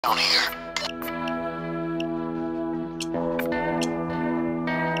down here.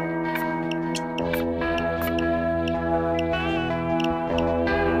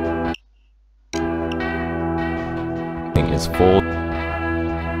 Is full.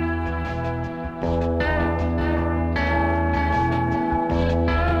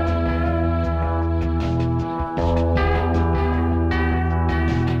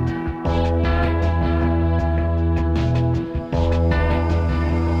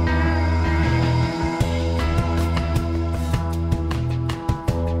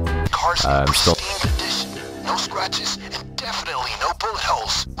 Car's I'm in still. pristine condition. No scratches and definitely no bullet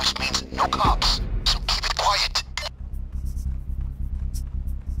holes, which means no cops. So keep it quiet.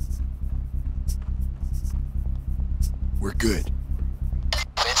 We're good.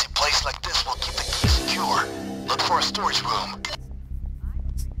 Fancy place like this will keep the key secure. Look for a storage room.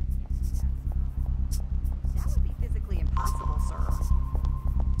 That would be physically impossible, sir.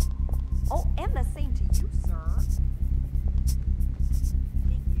 Oh, and the same to you, sir.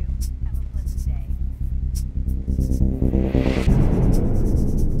 Thank you. Have a pleasant day.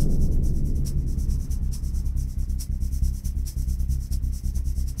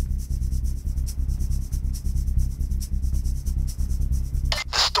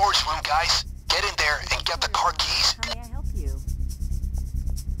 The storage room, guys. Get in there and get the car keys. How may I help you?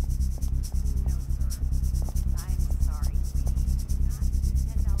 No, sir. I'm sorry. We do not do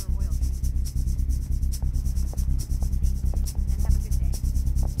 $10 oil changes. Thank you, and have a good day.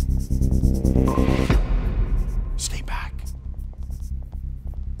 Stay back.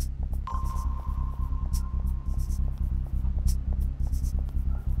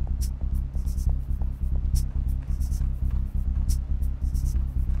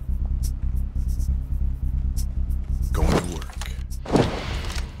 Going to work.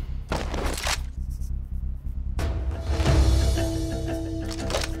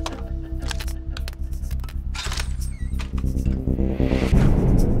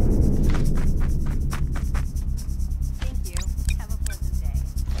 Thank you. Have a pleasant day.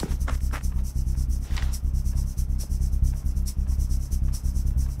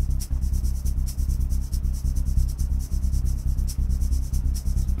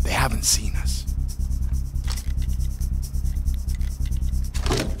 They haven't seen us.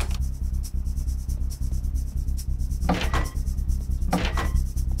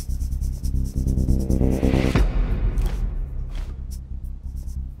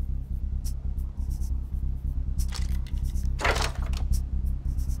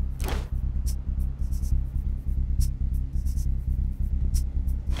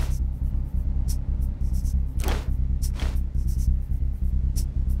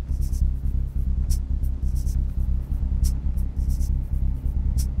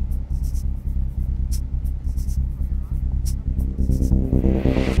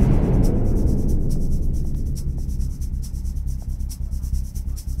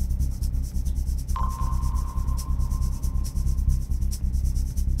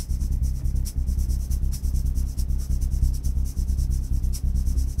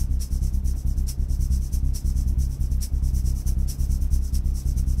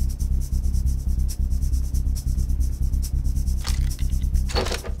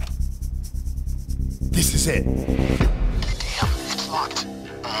 This is it. Damn, it's locked.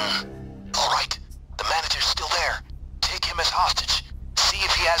 Alright, the manager's still there. Take him as hostage. See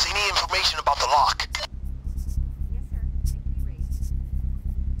if he has any information about the lock. Yes, sir. They can be raised.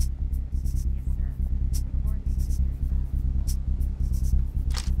 Yes, sir. Warn me.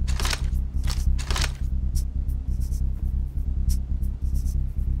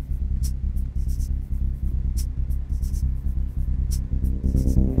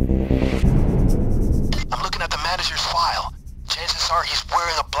 I'm looking at the manager's file. Chances are he's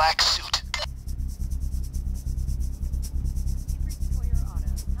wearing a black suit. You've reached Toyer Auto.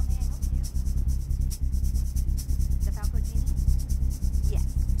 How may I help you? The Falco Genie? Yes.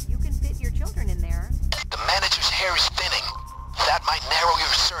 You can fit your children in there. The manager's hair is thinning. That might narrow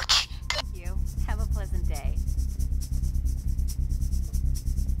your search. Thank you. Have a pleasant day.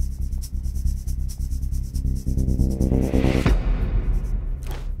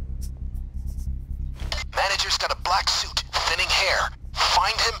 Manager's got a black suit, thinning hair.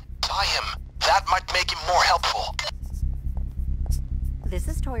 Find him, tie him. That might make him more helpful. This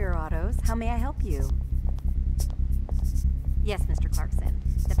is Toyer Autos. How may I help you? Yes, Mr. Clarkson.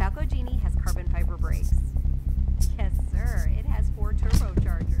 The Falco Genie has carbon fiber brakes. Yes, sir. It has 4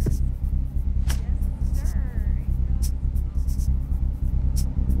 turbochargers. Yes, sir.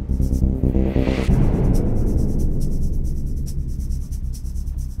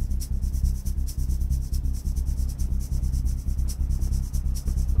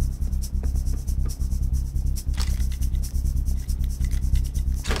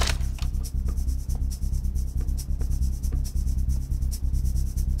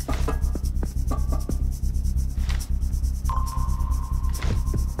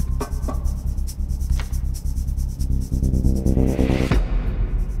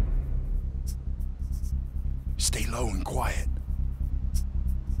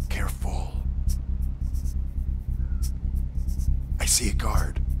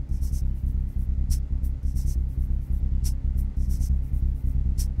 guard.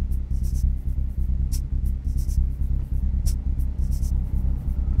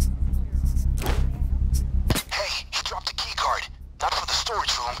 Hey, he dropped a key card. Not for the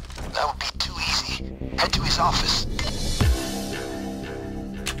storage room. That would be too easy. Head to his office.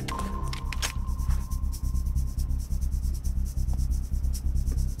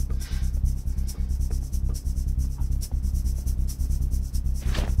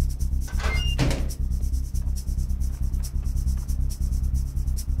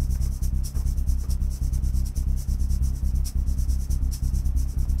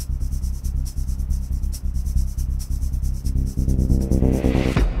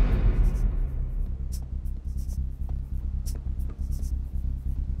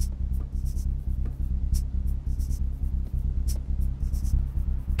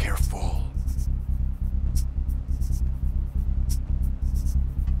 Careful.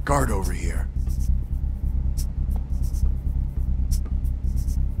 Guard over here.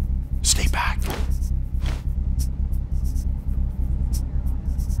 Stay back.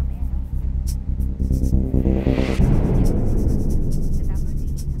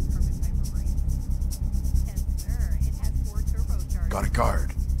 Got a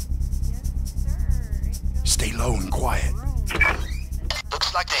guard. Stay low and quiet.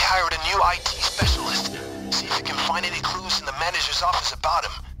 Looks like they hired a new IT specialist. See if you can find any clues in the manager's office about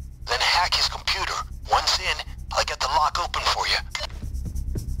him. Then hack his computer. Once in, I'll get the lock open for you.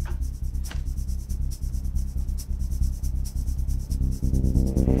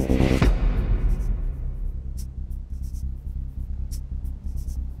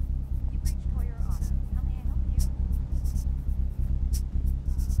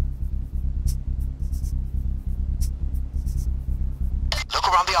 Look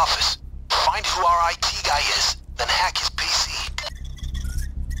around the office. Find who our IT guy is, then hack his PC.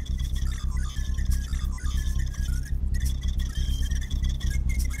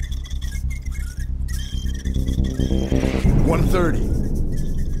 130.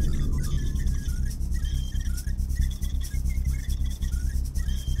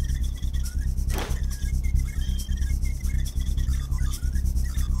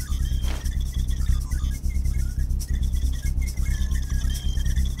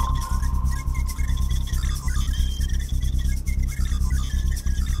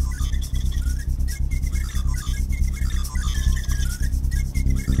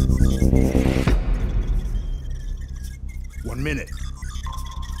 One minute.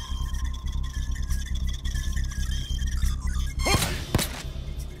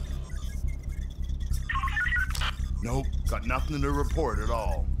 Nope, got nothing to report at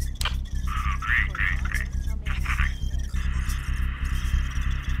all.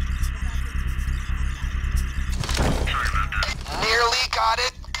 Nearly got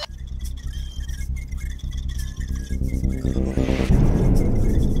it.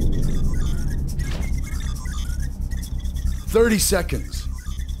 "30 seconds.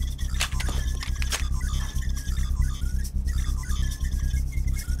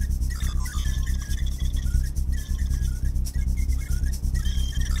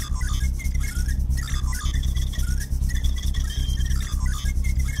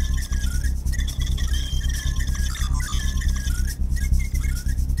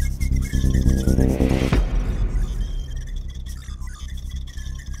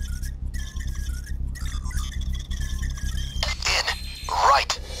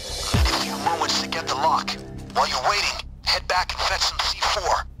 Right. Need a few moments to get the lock. While you're waiting, head back and fetch some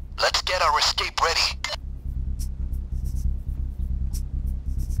C4. Let's get our escape ready.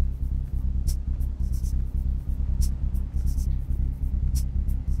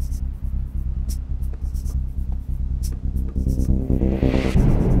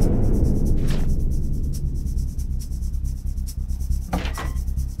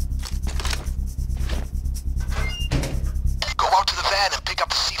 Go out to the van and pick up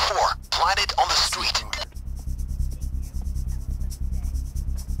the C4. Plant it on the street.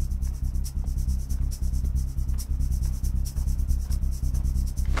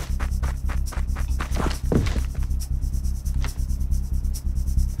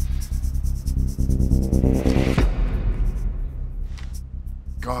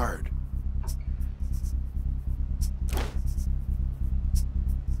 Guard.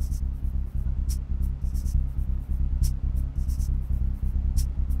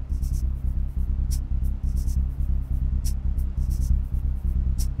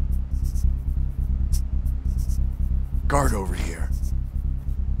 Guard over here.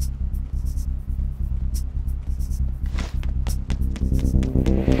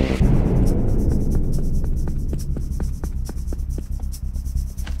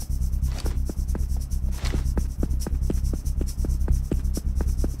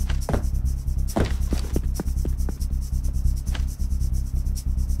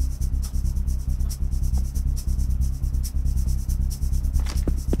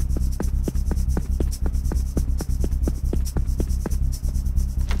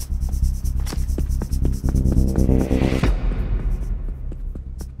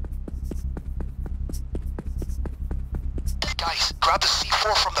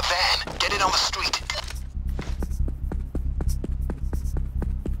 down the street.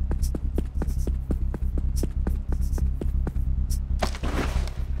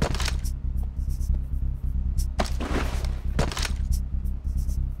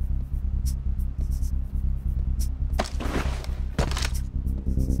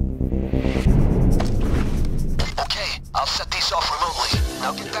 Okay, I'll set these off remotely.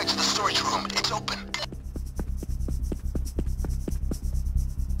 Now get back to the storage room. It's open.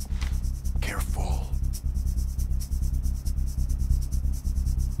 Careful.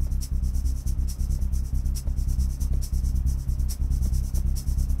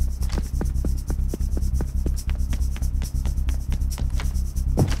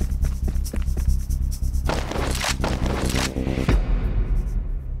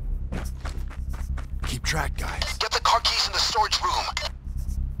 Keep track, guys. Get the car keys in the storage room.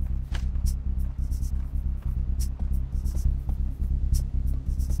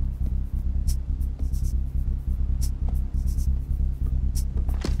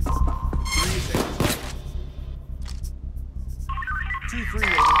 T3 over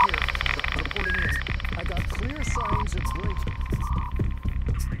here. Reporting in. I got clear signs of breaking.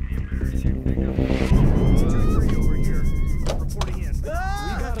 T3 over here. Reporting in. We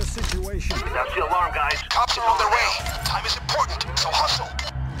got a situation. That's the alarm, guys. Cops are on their way. Time is important, so hustle.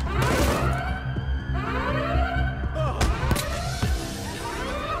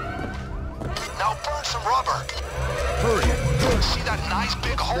 Now burn some rubber. Hurry. See that nice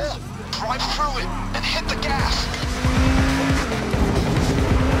big hole? Drive through it and hit the gas.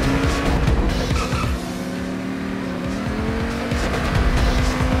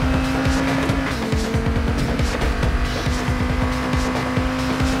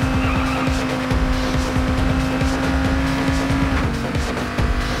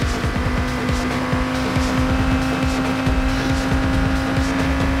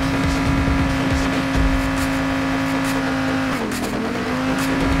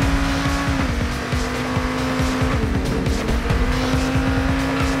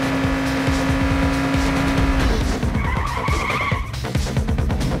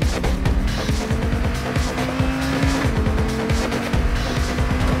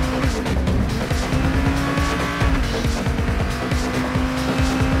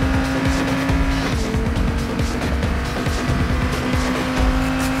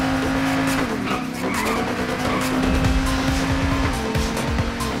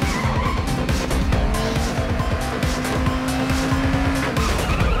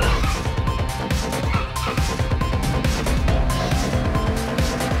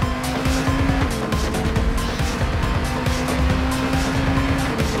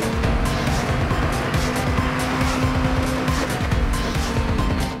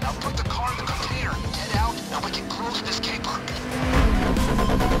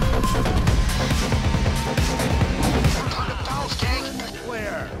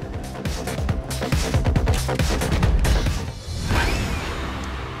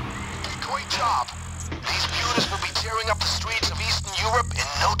 Great job. These beauties will be tearing up the streets of Eastern Europe in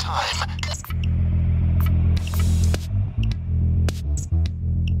no time.